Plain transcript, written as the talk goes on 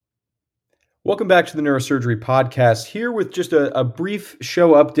Welcome back to the Neurosurgery Podcast. Here with just a brief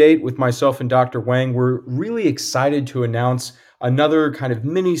show update with myself and Dr. Wang. We're really excited to announce another kind of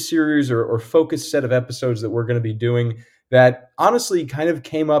mini series or focused set of episodes that we're going to be doing that honestly kind of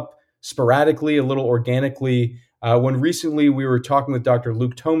came up sporadically, a little organically. When recently we were talking with Dr.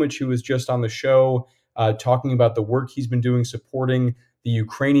 Luke Tomich, who was just on the show, talking about the work he's been doing supporting the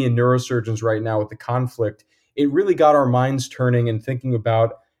Ukrainian neurosurgeons right now with the conflict. It really got our minds turning and thinking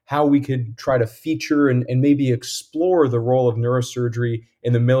about how we could try to feature and maybe explore the role of neurosurgery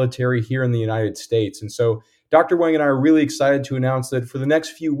in the military here in the United States. And so Dr. Wang and I are really excited to announce that for the next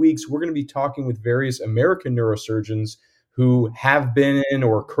few weeks, we're going to be talking with various American neurosurgeons who have been in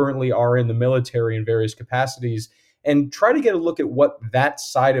or currently are in the military in various capacities and try to get a look at what that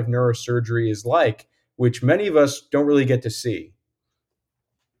side of neurosurgery is like, which many of us don't really get to see.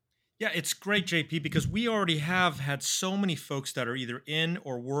 Yeah, it's great, JP, because we already have had so many folks that are either in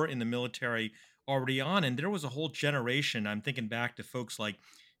or were in the military already on. And there was a whole generation. I'm thinking back to folks like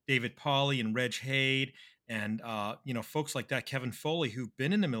David Polly and Reg Hade and, folks like that, Kevin Foley, who've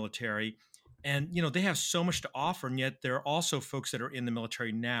been in the military. And, they have so much to offer. And yet there are also folks that are in the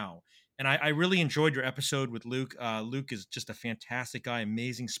military now. And I really enjoyed your episode with Luke. Luke is just a fantastic guy,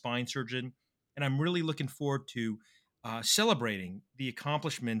 amazing spine surgeon. And I'm really looking forward to celebrating the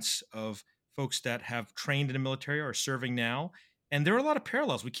accomplishments of folks that have trained in the military or are serving now. And there are a lot of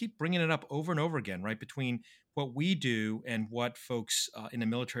parallels. We keep bringing it up over and over again, right? Between what we do and what folks in the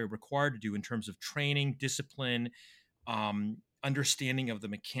military are required to do in terms of training, discipline, understanding of the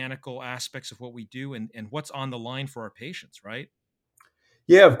mechanical aspects of what we do and what's on the line for our patients, right?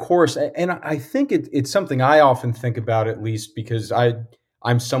 Yeah, of course. And I think it's something I often think about, at least because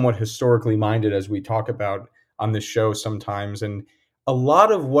I'm somewhat historically minded, as we talk about on this show sometimes. And a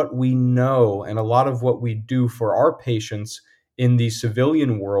lot of what we know and a lot of what we do for our patients in the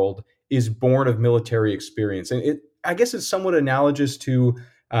civilian world is born of military experience. And I guess it's somewhat analogous to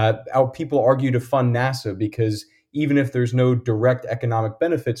how people argue to fund NASA, because even if there's no direct economic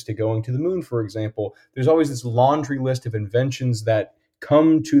benefits to going to the moon, for example, there's always this laundry list of inventions that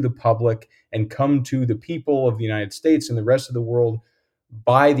come to the public and come to the people of the United States and the rest of the world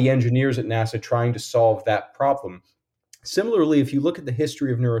by the engineers at NASA trying to solve that problem. Similarly, if you look at the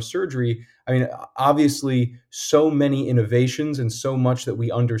history of neurosurgery, I mean, obviously, so many innovations and so much that we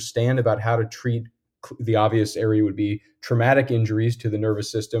understand about how to treat the obvious area would be traumatic injuries to the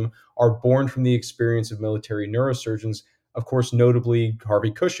nervous system are born from the experience of military neurosurgeons. Of course, notably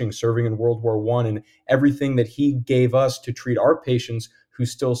Harvey Cushing serving in World War I and everything that he gave us to treat our patients who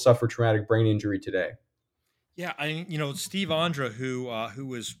still suffer traumatic brain injury today. Yeah, Steve Andra, who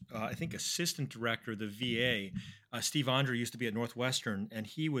was I think assistant director of the VA. Steve Andra used to be at Northwestern, and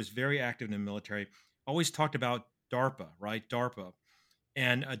he was very active in the military. Always talked about DARPA, right? DARPA,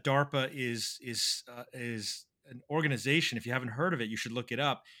 and DARPA is an organization. If you haven't heard of it, you should look it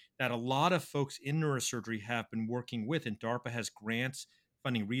up. That a lot of folks in neurosurgery have been working with, and DARPA has grants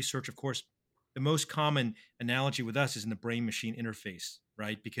funding research. Of course, the most common analogy with us is in the brain machine interface,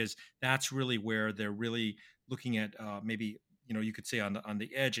 right? Because that's really where they're really looking at maybe you could say on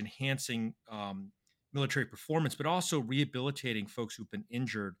the edge, enhancing military performance, but also rehabilitating folks who've been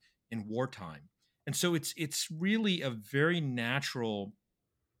injured in wartime. And so it's really a very natural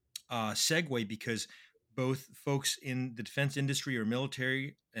segue because both folks in the defense industry or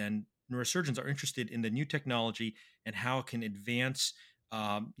military and neurosurgeons are interested in the new technology and how it can advance,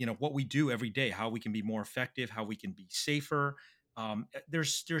 what we do every day, how we can be more effective, how we can be safer.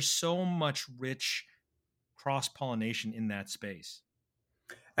 There's so much rich cross pollination in that space.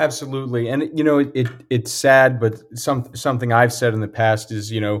 Absolutely, and it's sad, but something I've said in the past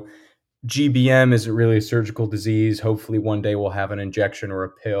is GBM isn't really a surgical disease. Hopefully, one day we'll have an injection or a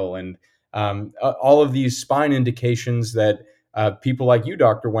pill. And all of these spine indications that people like you,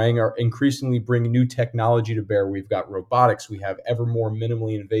 Dr. Wang, are increasingly bringing new technology to bear. We've got robotics. We have ever more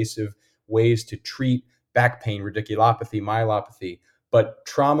minimally invasive ways to treat back pain, radiculopathy, myelopathy. But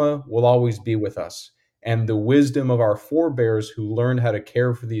trauma will always be with us. And the wisdom of our forebears who learned how to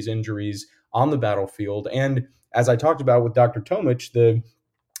care for these injuries on the battlefield. And as I talked about with Dr. Tomich, the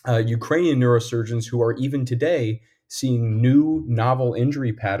Ukrainian neurosurgeons who are even today seeing new novel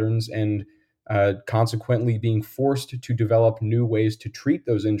injury patterns and consequently being forced to develop new ways to treat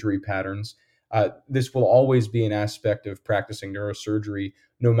those injury patterns. This will always be an aspect of practicing neurosurgery,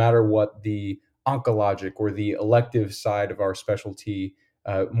 no matter what the oncologic or the elective side of our specialty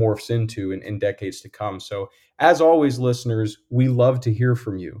morphs into in decades to come. So, as always, listeners, we love to hear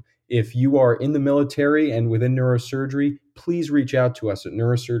from you. If you are in the military and within neurosurgery, please reach out to us at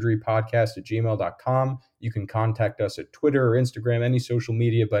neurosurgerypodcast@gmail.com. You can contact us at Twitter or Instagram, any social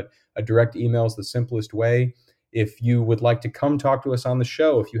media, but a direct email is the simplest way. If you would like to come talk to us on the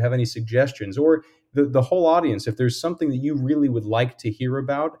show, if you have any suggestions, or the whole audience, if there's something that you really would like to hear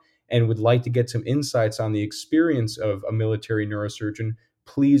about and would like to get some insights on the experience of a military neurosurgeon,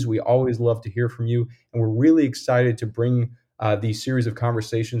 please, we always love to hear from you. And we're really excited to bring these series of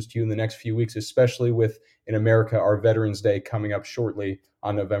conversations to you in the next few weeks, especially with, in America, our Veterans Day coming up shortly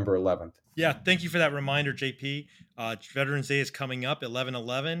on November 11th. Yeah, thank you for that reminder, JP. Veterans Day is coming up,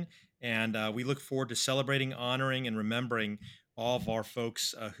 11/11, and we look forward to celebrating, honoring, and remembering all of our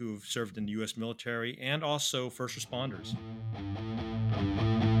folks who've served in the U.S. military and also first responders.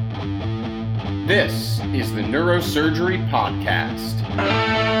 This is the Neurosurgery Podcast.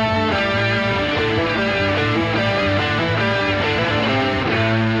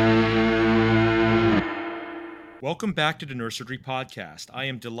 Welcome back to the Neurosurgery Podcast. I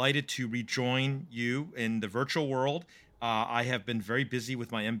am delighted to rejoin you in the virtual world. I have been very busy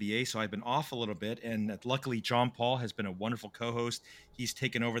with my MBA, so I've been off a little bit. And luckily, John Paul has been a wonderful co-host. He's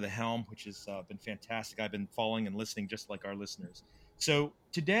taken over the helm, which has been fantastic. I've been following and listening just like our listeners. So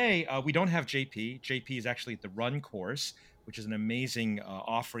today, we don't have JP. JP is actually at the RUN course, which is an amazing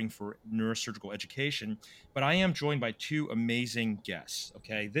offering for neurosurgical education. But I am joined by two amazing guests,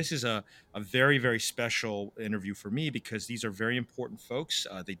 okay? This is a very, very special interview for me because these are very important folks.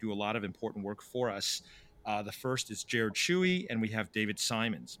 They do a lot of important work for us. The first is Jared Shuey, and we have David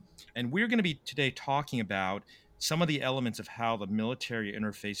Simons. And we're going to be today talking about some of the elements of how the military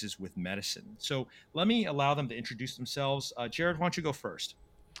interfaces with medicine. So let me allow them to introduce themselves. Jared, why don't you go first?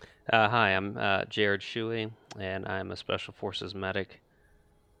 Hi, I'm Jared Shuey, and I'm a Special Forces medic,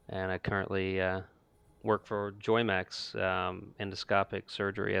 and I currently work for Joymax endoscopic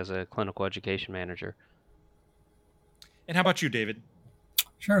surgery as a clinical education manager. And how about you, David?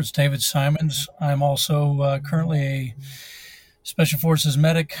 Sure, it's David Simons. I'm also currently a Special Forces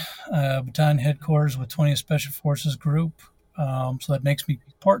medic, battalion headquarters with 20th Special Forces Group. So that makes me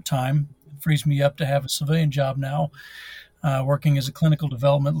part-time. It frees me up to have a civilian job now, working as a clinical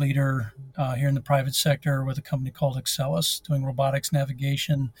development leader here in the private sector with a company called Excellus, doing robotics,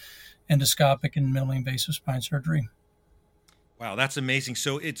 navigation, endoscopic, and minimally invasive spine surgery. Wow, that's amazing.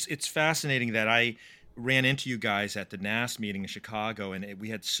 So it's fascinating that I ran into you guys at the NAS meeting in Chicago, and we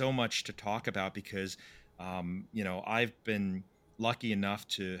had so much to talk about because, I've been lucky enough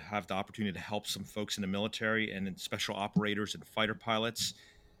to have the opportunity to help some folks in the military and in special operators and fighter pilots.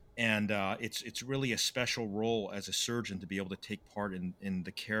 And it's really a special role as a surgeon to be able to take part in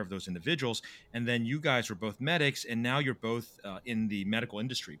the care of those individuals. And then you guys were both medics, and now you're both in the medical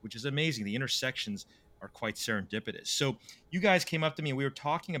industry, which is amazing. The intersections are quite serendipitous. So you guys came up to me, and we were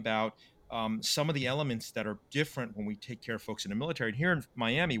talking about some of the elements that are different when we take care of folks in the military. And here in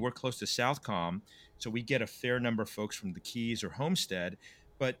Miami, we're close to Southcom, so we get a fair number of folks from the Keys or Homestead.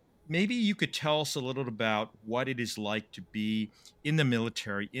 But maybe you could tell us a little about what it is like to be in the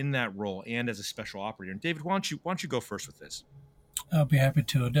military in that role and as a special operator. And David, why don't you go first with this? I'll be happy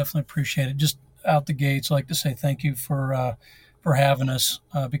to. I definitely appreciate it. Just out the gates, I'd like to say thank you for having us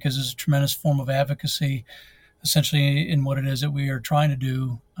because it's a tremendous form of advocacy, essentially in what it is that we are trying to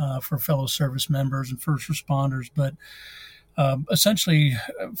do for fellow service members and first responders. But essentially,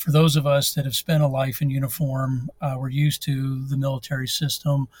 for those of us that have spent a life in uniform, we're used to the military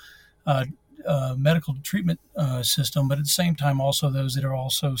system, medical treatment system, but at the same time, also those that are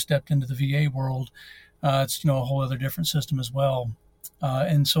also stepped into the VA world, it's a whole other different system as well.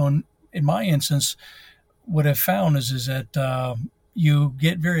 And so, in my instance, what I've found is that you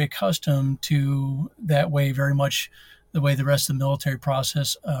get very accustomed to that way, very much the way the rest of the military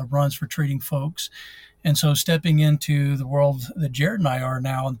process runs for treating folks. And so stepping into the world that Jared and I are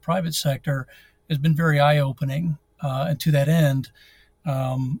now in the private sector has been very eye-opening. And to that end,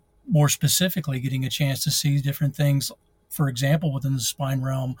 more specifically, getting a chance to see different things, for example, within the spine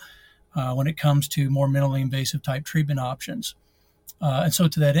realm, when it comes to more minimally invasive type treatment options. And so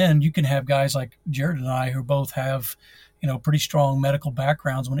to that end, you can have guys like Jared and I who both have, pretty strong medical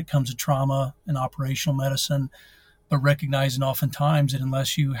backgrounds when it comes to trauma and operational medicine, but recognizing oftentimes that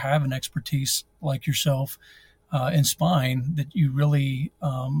unless you have an expertise like yourself in spine, that you really,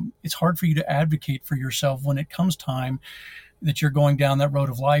 it's hard for you to advocate for yourself when it comes time that you're going down that road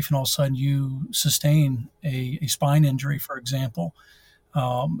of life and all of a sudden you sustain a spine injury, for example.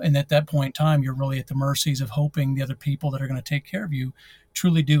 And at that point in time, you're really at the mercies of hoping the other people that are going to take care of you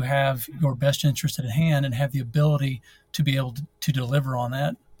truly do have your best interest at hand and have the ability to be able to deliver on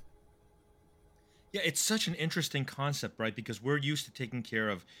that. Yeah, it's such an interesting concept, right? Because we're used to taking care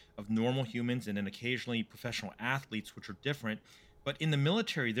of normal humans and then occasionally professional athletes, which are different. But in the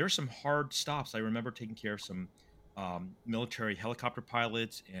military, there are some hard stops. I remember taking care of some military helicopter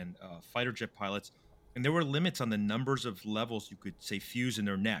pilots and fighter jet pilots, and there were limits on the numbers of levels you could say fuse in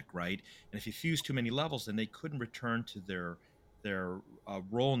their neck, right? And if you fuse too many levels, then they couldn't return to their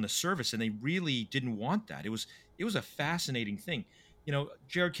role in the service, and they really didn't want that. It was a fascinating thing.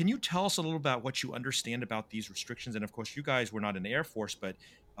 Jared, can you tell us a little about what you understand about these restrictions? And of course, you guys were not in the Air Force, but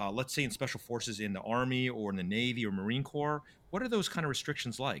let's say in special forces in the Army or in the Navy or Marine Corps, what are those kind of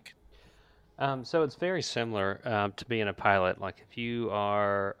restrictions like? So it's very similar to being a pilot. Like if you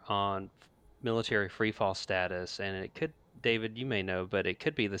are on military free fall status, and it could, David, you may know, but it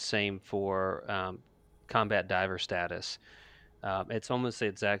could be the same for combat diver status. It's almost the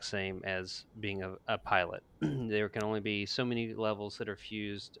exact same as being a pilot. There can only be so many levels that are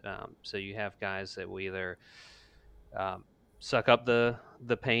fused. So you have guys that will either um, suck up the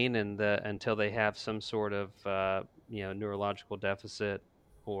pain until they have some sort of neurological deficit,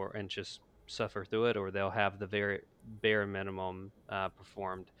 and just suffer through it, or they'll have the very bare minimum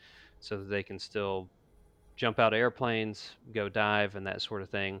performed, so that they can still jump out of airplanes, go dive, and that sort of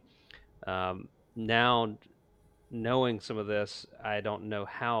thing. Now, knowing some of this, I don't know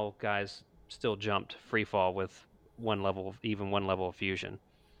how guys still jumped free fall with even one level of fusion,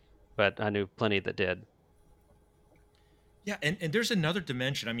 but I knew plenty that did. Yeah, and there's another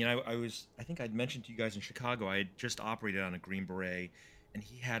dimension. I mean, I think I'd mentioned to you guys in Chicago, I had just operated on a Green Beret, and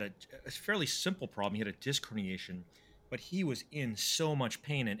he had a fairly simple problem. He had a disc herniation, but he was in so much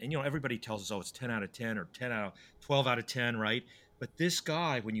pain. And everybody tells us, oh, it's 10 out of 10 or 12 out of 10, right? But this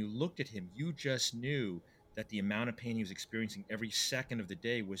guy, when you looked at him, you just knew that the amount of pain he was experiencing every second of the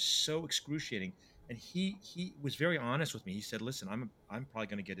day was so excruciating. And he was very honest with me. He said, "Listen, I'm probably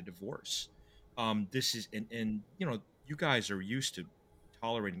going to get a divorce. This is and you guys are used to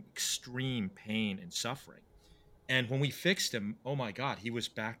tolerating extreme pain and suffering. And when we fixed him, oh my God, he was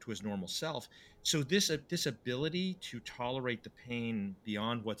back to his normal self. So this ability to tolerate the pain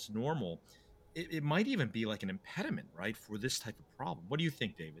beyond what's normal, it might even be like an impediment, right, for this type of problem. What do you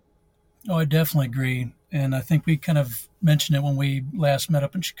think, David? Oh, I definitely agree. And I think we kind of mentioned it when we last met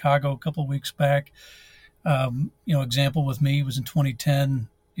up in Chicago a couple of weeks back. Example with me was in 2010.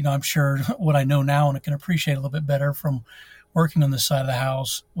 I'm sure what I know now and I can appreciate a little bit better from working on this side of the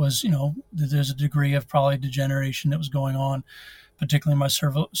house was, there's a degree of probably degeneration that was going on, particularly in my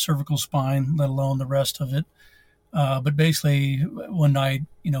cervical spine, let alone the rest of it. But basically, one night,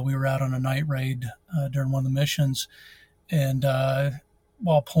 we were out on a night raid during one of the missions, and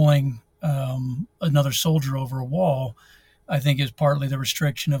while pulling another soldier over a wall, I think is partly the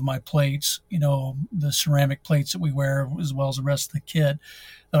restriction of my plates, the ceramic plates that we wear, as well as the rest of the kit,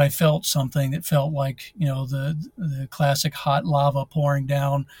 that I felt something that felt like, the classic hot lava pouring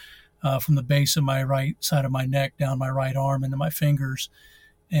down from the base of my right side of my neck, down my right arm into my fingers.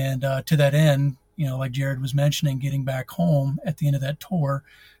 And to that end, like Jared was mentioning, getting back home at the end of that tour,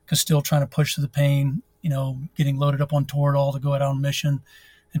 because still trying to push through the pain, getting loaded up on Toradol to go out on mission,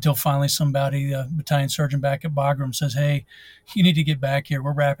 until finally somebody, battalion sergeant back at Bagram, says, "Hey, you need to get back here.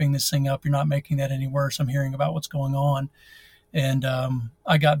 We're wrapping this thing up. You're not making that any worse. I'm hearing about what's going on." And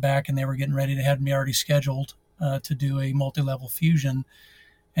I got back, and they were getting ready. They had me already scheduled to do a multi-level fusion.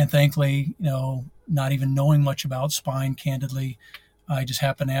 And thankfully, not even knowing much about spine, candidly, I just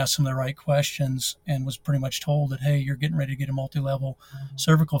happened to ask some of the right questions and was pretty much told that, hey, you're getting ready to get a multi-level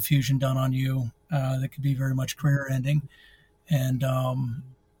cervical fusion done on you that could be very much career-ending. And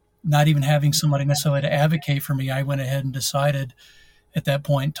not even having somebody necessarily to advocate for me, I went ahead and decided at that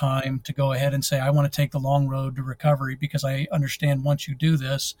point in time to go ahead and say, I want to take the long road to recovery, because I understand once you do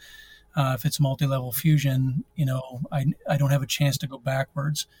this, if it's multi-level fusion, I don't have a chance to go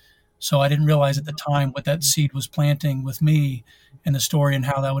backwards. So I didn't realize at the time what that seed was planting with me and the story, and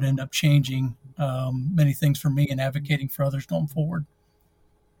how that would end up changing many things for me and advocating for others going forward.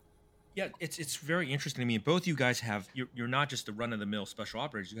 Yeah, it's very interesting to me. Both you guys you're not just the run of the mill special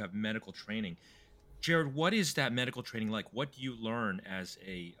operators. You have medical training. Jared, what is that medical training like? What do you learn as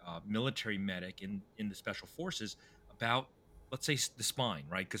a military medic in the special forces about, let's say, the spine,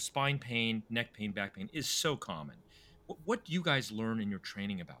 right? Because spine pain, neck pain, back pain is so common. What do you guys learn in your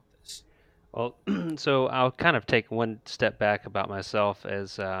training about this? Well, so I'll kind of take one step back about myself,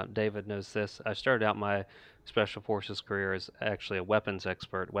 as David knows this. I started out my special forces career as actually a weapons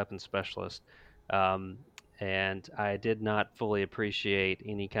expert, weapons specialist, um, and I did not fully appreciate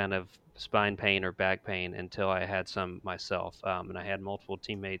any kind of spine pain or back pain until I had some myself. And I had multiple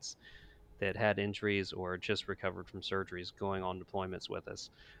teammates that had injuries or just recovered from surgeries going on deployments with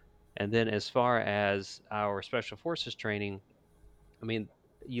us. And then, as far as our special forces training, I mean,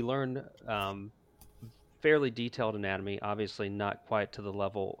 you learn fairly detailed anatomy, obviously not quite to the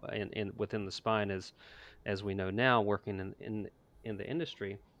level within the spine as we know now, working in the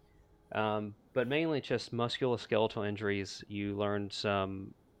industry. But mainly just musculoskeletal injuries. You learn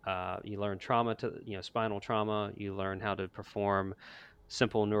trauma spinal trauma. You learn how to perform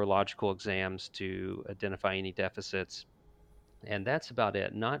simple neurological exams to identify any deficits. And that's about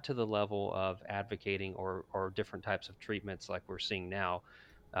it, not to the level of advocating or different types of treatments like we're seeing now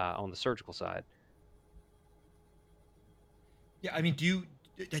on the surgical side. Yeah, I mean, do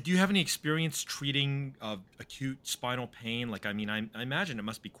you have any experience treating acute spinal pain? Like, I mean, I imagine it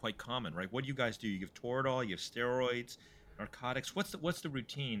must be quite common, right? What do you guys do? You give Toradol, you have steroids, narcotics. What's the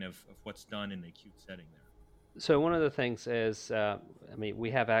routine of what's done in the acute setting there? So one of the things is,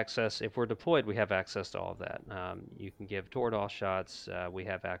 we have access. If we're deployed, we have access to all of that. You can give Toradol shots. We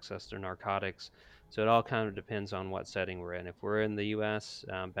have access to narcotics. So it all kind of depends on what setting we're in. If we're in the U.S.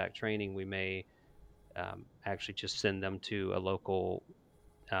 Back training, we may actually just send them to a local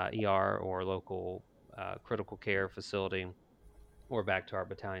ER or local critical care facility, or back to our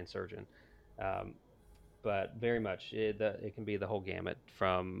battalion surgeon. But very much, it can be the whole gamut,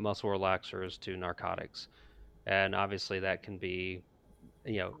 from muscle relaxers to narcotics. And obviously that can be,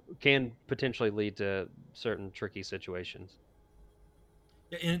 can potentially lead to certain tricky situations.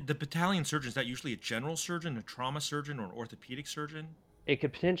 Yeah, and the battalion surgeon, is that usually a general surgeon, a trauma surgeon, or an orthopedic surgeon? It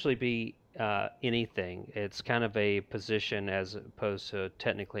could potentially be anything. It's kind of a position as opposed to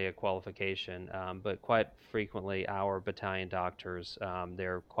technically a qualification, but quite frequently our battalion doctors,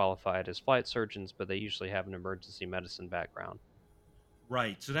 they're qualified as flight surgeons, but they usually have an emergency medicine background.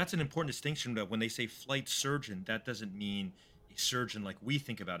 Right. So that's an important distinction, that when they say flight surgeon, that doesn't mean a surgeon like we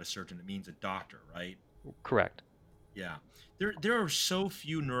think about a surgeon. It means a doctor, right? Correct. Yeah. There are so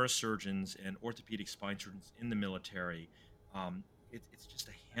few neurosurgeons and orthopedic spine surgeons in the military. It's just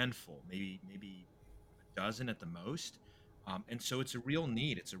a handful, maybe a dozen at the most. And so it's a real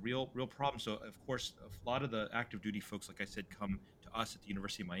need. It's a real problem. So of course, a lot of the active duty folks, like I said, come to us at the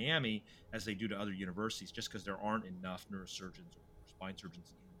University of Miami, as they do to other universities, just because there aren't enough neurosurgeons or spine surgeons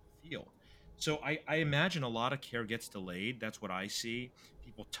in the field. So I imagine a lot of care gets delayed. That's what I see.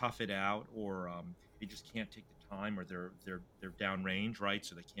 People tough it out, or they just can't take the time, or they're downrange, right?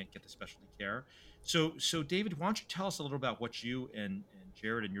 So they can't get the specialty care. So David, why don't you tell us a little about what you and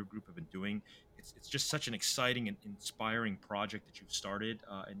Jared and your group have been doing? It's just such an exciting and inspiring project that you've started,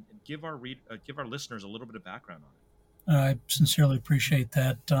 and give our listeners a little bit of background on it. I sincerely appreciate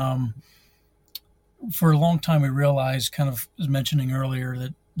that. For a long time, we realized, kind of as mentioning earlier,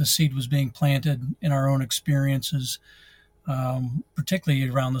 that the seed was being planted in our own experiences, particularly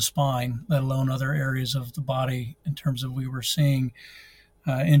around the spine, let alone other areas of the body, in terms of we were seeing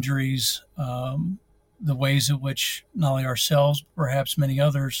injuries, the ways in which not only ourselves, but perhaps many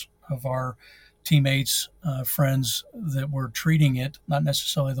others of our teammates, friends, that were treating it not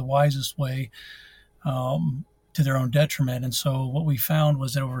necessarily the wisest way, to their own detriment. And so what we found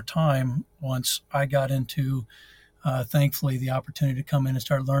was that over time, once I got into, thankfully, the opportunity to come in and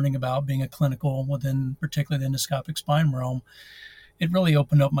start learning about being a clinical within particularly the endoscopic spine realm, it really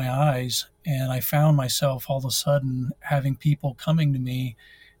opened up my eyes. And I found myself all of a sudden having people coming to me,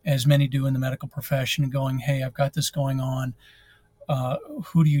 as many do in the medical profession, and going, "Hey, I've got this going on.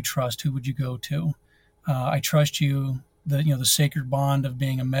 Who do you trust? Who would you go to? I trust you." The sacred bond of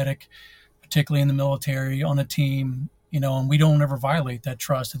being a medic, particularly in the military, on a team, and we don't ever violate that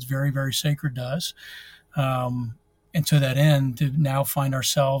trust. It's very, very sacred to us. And to that end, to now find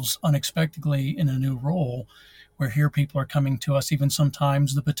ourselves unexpectedly in a new role, where here people are coming to us, even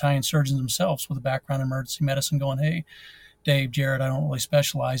sometimes the battalion surgeons themselves with a background in emergency medicine, going, "Hey, Dave, Jared, I don't really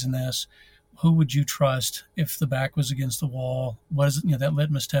specialize in this. Who would you trust if the back was against the wall? What is it, that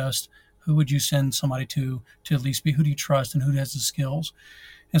litmus test? Who would you send somebody to at least be? Who do you trust, and who has the skills?"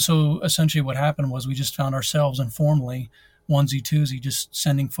 And so essentially what happened was we just found ourselves informally, onesie twosie, just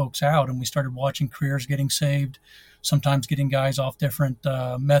sending folks out, and we started watching careers getting saved, sometimes getting guys off different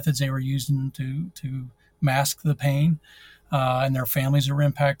methods they were using to mask the pain, and their families were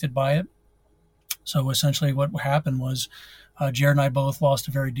impacted by it. So essentially what happened was Jared and I both lost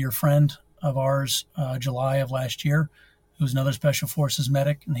a very dear friend of ours July of last year, who was another Special Forces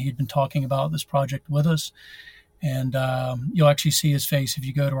medic, and he'd been talking about this project with us. And you'll actually see his face if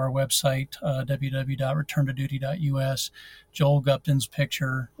you go to our website, www.returntoduty.us. Joel Gupton's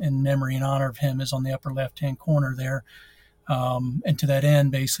picture in memory and honor of him is on the upper left-hand corner there. And to that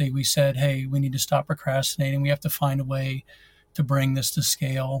end, basically, we said, hey, we need to stop procrastinating. We have to find a way to bring this to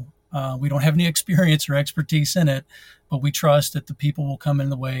scale. We don't have any experience or expertise in it, but we trust that the people will come in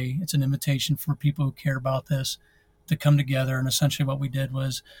the way. It's an invitation for people who care about this to come together. And essentially what we did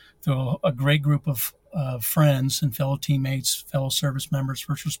was, through a great group of friends and fellow teammates, fellow service members,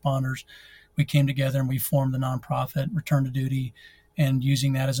 first responders, we came together and we formed the nonprofit Return to Duty, and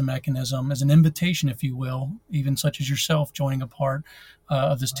using that as a mechanism, as an invitation, if you will, even such as yourself joining a part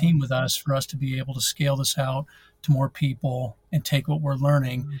of this team with us, for us to be able to scale this out to more people and take what we're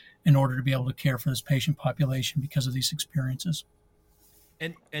learning in order to be able to care for this patient population because of these experiences.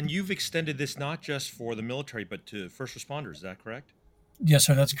 And you've extended this not just for the military, but to first responders. Is that correct? Yes,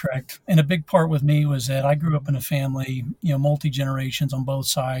 sir, that's correct. And a big part with me was that I grew up in a family, multi-generations on both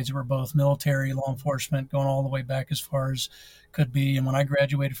sides. We're both military, law enforcement, going all the way back as far as could be. And when I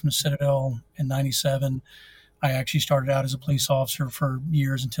graduated from the Citadel in 97, I actually started out as a police officer for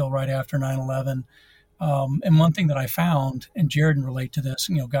years until right after 9/11. And one thing that I found, and Jared can relate to this,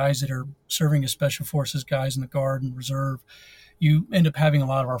 guys that are serving as special forces guys in the Guard and Reserve, you end up having a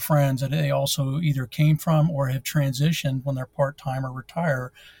lot of our friends that they also either came from or have transitioned when they're part-time or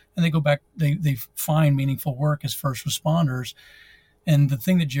retire, and they go back, they find meaningful work as first responders. And the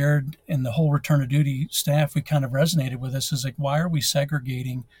thing that Jared and the whole Return to Duty staff, we kind of resonated with this is like, why are we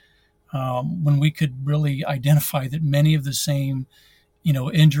segregating when we could really identify that many of the same,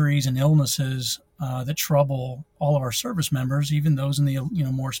 injuries and illnesses that trouble all of our service members, even those in the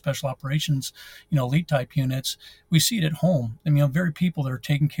more special operations, elite type units, we see it at home. I mean, very people that are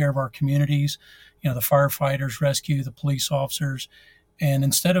taking care of our communities, the firefighters, rescue, the police officers. And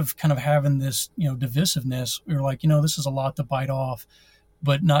instead of kind of having this, divisiveness, we were like, this is a lot to bite off,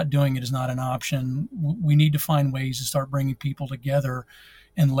 but not doing it is not an option. We need to find ways to start bringing people together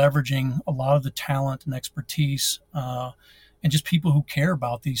and leveraging a lot of the talent and expertise and just people who care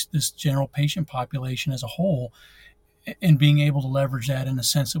about this general patient population as a whole, and being able to leverage that in a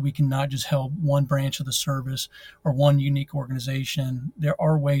sense that we can not just help one branch of the service or one unique organization. There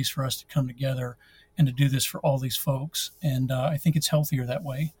are ways for us to come together and to do this for all these folks. And I think it's healthier that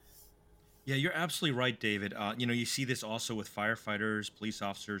way. Yeah, you're absolutely right, David. You see this also with firefighters, police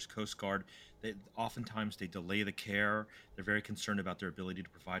officers, Coast Guard. Oftentimes they delay the care. They're very concerned about their ability to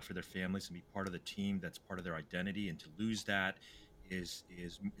provide for their families and be part of the team. That's part of their identity, and to lose that is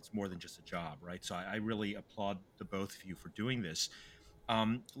it's more than just a job, right? So I really applaud the both of you for doing this.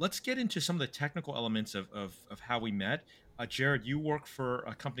 Let's get into some of the technical elements of how we met. Jared, you work for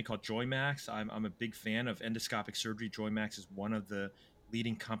a company called JoyMax. I'm a big fan of endoscopic surgery. JoyMax is one of the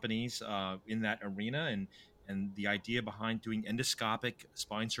leading companies in that arena, and the idea behind doing endoscopic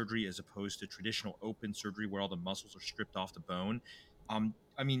spine surgery as opposed to traditional open surgery where all the muscles are stripped off the bone.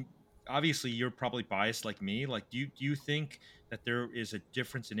 I mean, obviously you're probably biased like me. Like, do you think that there is a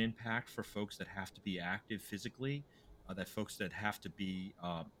difference in impact for folks that have to be active physically, that folks that have to be,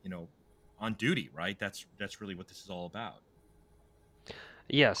 on duty, right? That's really what this is all about.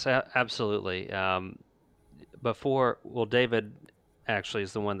 Yes, absolutely. David actually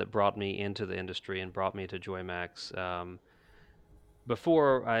is the one that brought me into the industry and brought me to JoyMax.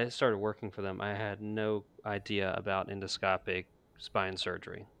 Before I started working for them, I had no idea about endoscopic spine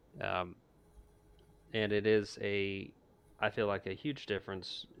surgery. And it is I feel like a huge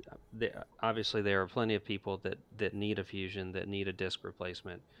difference. Obviously, there are plenty of people that need a fusion, that need a disc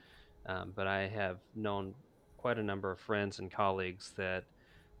replacement. But I have known quite a number of friends and colleagues that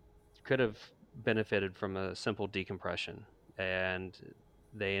could have benefited from a simple decompression, and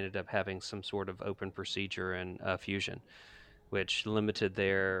they ended up having some sort of open procedure and fusion, which limited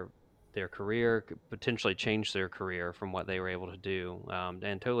their career, could potentially change their career from what they were able to do,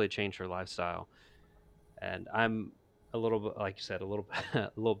 and totally changed their lifestyle. And I'm a little bit, like you said, a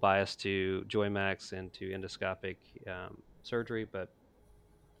little biased to JoyMax and to endoscopic surgery, but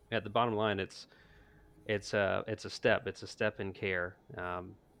at the bottom line, it's a step in care.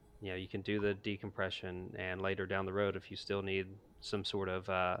 You can do the decompression, and later down the road, if you still need some sort of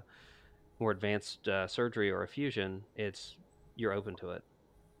more advanced surgery or a fusion, you're open to it.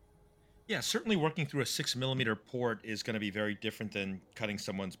 Yeah, certainly working through a 6mm port is going to be very different than cutting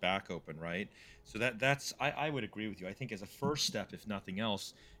someone's back open, right? So I would agree with you. I think as a first step, if nothing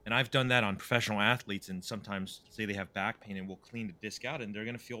else, and I've done that on professional athletes, and sometimes say they have back pain and we'll clean the disc out and they're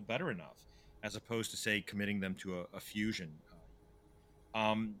going to feel better enough, as opposed to, say, committing them to a fusion.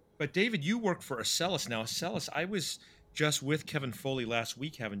 But David, you work for Acellus now. Acellus, I was just with Kevin Foley last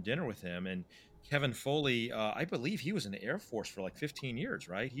week having dinner with him, and Kevin Foley, I believe he was in the Air Force for like 15 years,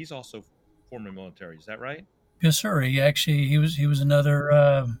 right? He's also former military. Is that right? Yes, sir. He was another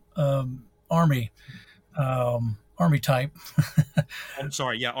Army type. I'm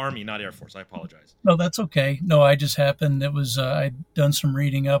sorry. Yeah, Army, not Air Force. I apologize. No, that's okay. No, I just happened. It was I'd done some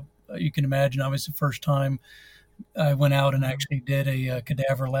reading up. You can imagine. I was the first time I went out and actually did a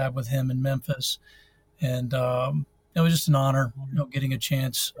cadaver lab with him in Memphis, and it was just an honor, getting a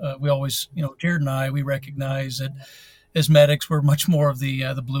chance. We always, Jared and I, we recognize that as medics, we're much more of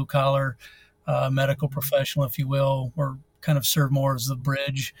the blue collar medical professional, if you will. We're kind of serve more as the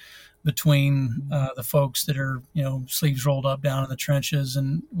bridge between the folks that are, sleeves rolled up down in the trenches.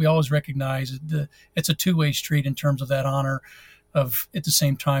 And we always recognize that it's a two-way street in terms of that honor of, at the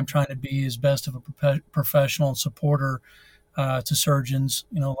same time, trying to be as best of a professional and supporter to surgeons,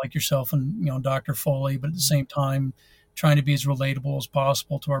 like yourself and, Dr. Foley, but at the same time, trying to be as relatable as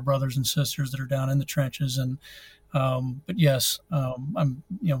possible to our brothers and sisters that are down in the trenches. And, but yes, I'm,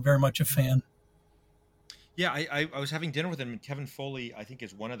 very much a fan. Yeah, I was having dinner with him, and Kevin Foley, I think,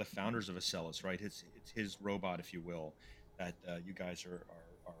 is one of the founders of Acellus, right? It's his robot, if you will, that you guys are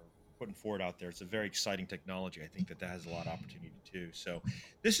putting forward out there. It's a very exciting technology. I think that has a lot of opportunity too. So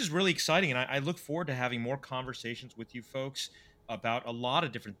this is really exciting, and I look forward to having more conversations with you folks about a lot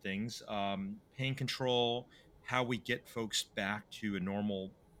of different things, pain control, how we get folks back to a normal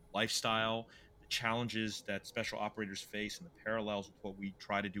lifestyle, the challenges that special operators face, and the parallels with what we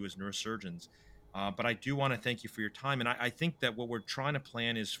try to do as neurosurgeons. But I do want to thank you for your time. And I think that what we're trying to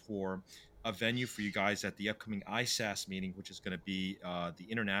plan is for a venue for you guys at the upcoming ISASS meeting, which is going to be the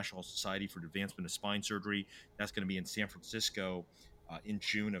International Society for Advancement of Spine Surgery. That's going to be in San Francisco in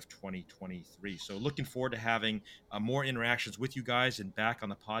June of 2023. So looking forward to having more interactions with you guys and back on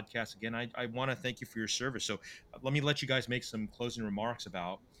the podcast. Again, I want to thank you for your service. So let me let you guys make some closing remarks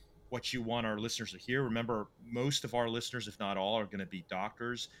about what you want our listeners to hear. Remember, most of our listeners, if not all, are going to be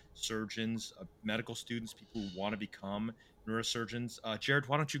doctors, surgeons, medical students, people who want to become neurosurgeons. Jared,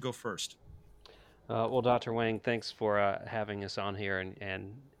 why don't you go first? Well, Dr. Wang, thanks for having us on here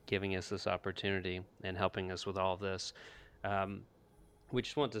and giving us this opportunity and helping us with all this. We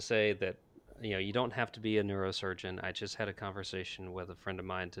just want to say that, you don't have to be a neurosurgeon. I just had a conversation with a friend of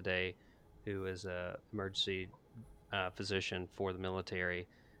mine today who is an emergency physician for the military.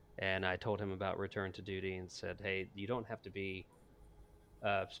 And I told him about return to duty and said, hey, you don't have to be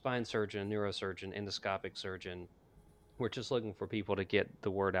a spine surgeon, neurosurgeon, endoscopic surgeon. We're just looking for people to get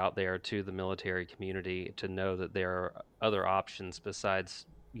the word out there to the military community to know that there are other options besides,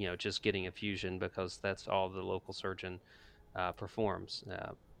 just getting a fusion, because that's all the local surgeon performs.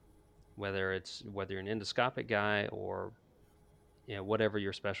 Whether you're an endoscopic guy or, whatever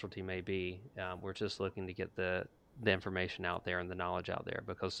your specialty may be, we're just looking to get the information out there and the knowledge out there,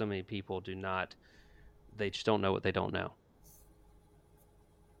 because so many people they just don't know what they don't know.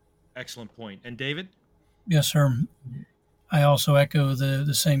 Excellent point. And David? Yes, sir. I also echo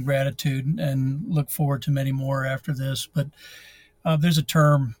the same gratitude and look forward to many more after this. But there's a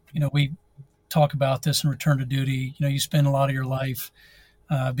term, we talk about this in return to duty. You spend a lot of your life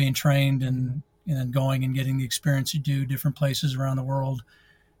being trained and then going and getting the experience you do different places around the world.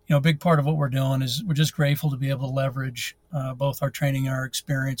 A big part of what we're doing is we're just grateful to be able to leverage both our training and our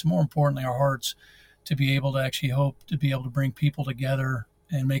experience, and more importantly, our hearts, to be able to actually hope to be able to bring people together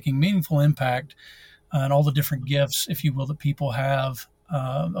and making meaningful impact on all the different gifts, if you will, that people have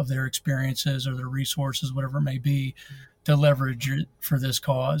of their experiences or their resources, whatever it may be, to leverage it for this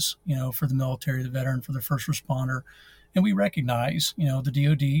cause, for the military, the veteran, for the first responder. And we recognize,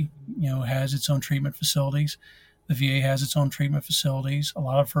 the DOD, has its own treatment facilities. The VA has its own treatment facilities. A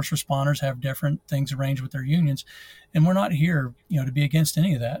lot of first responders have different things arranged with their unions. And we're not here, to be against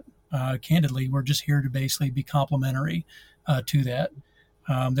any of that. Candidly, we're just here to basically be complementary to that.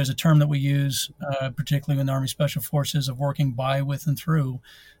 There's a term that we use, particularly in the Army Special Forces, of working by, with, and through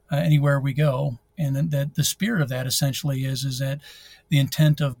anywhere we go. And that the spirit of that essentially is that the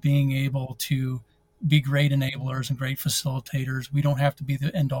intent of being able to be great enablers and great facilitators. We don't have to be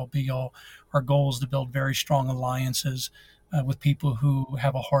the end-all, be-all. Our goal is to build very strong alliances with people who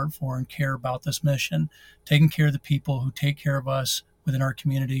have a heart for and care about this mission, taking care of the people who take care of us within our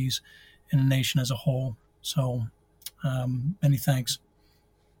communities and the nation as a whole. So many thanks.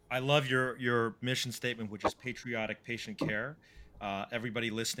 I love your mission statement, which is patriotic patient care.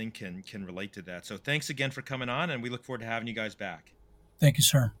 Everybody listening can relate to that. So thanks again for coming on, and we look forward to having you guys back. Thank you,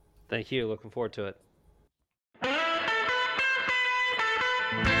 sir. Thank you. Looking forward to it.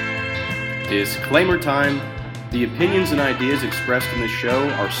 Disclaimer time. The opinions and ideas expressed in this show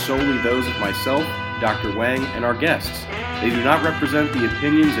are solely those of myself, Dr. Wang, and our guests. They do not represent the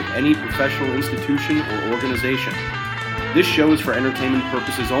opinions of any professional institution or organization. This show is for entertainment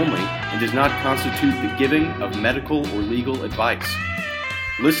purposes only and does not constitute the giving of medical or legal advice.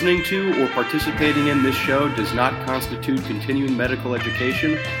 Listening to or participating in this show does not constitute continuing medical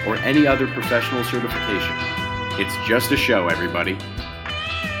education or any other professional certification. It's just a show, everybody.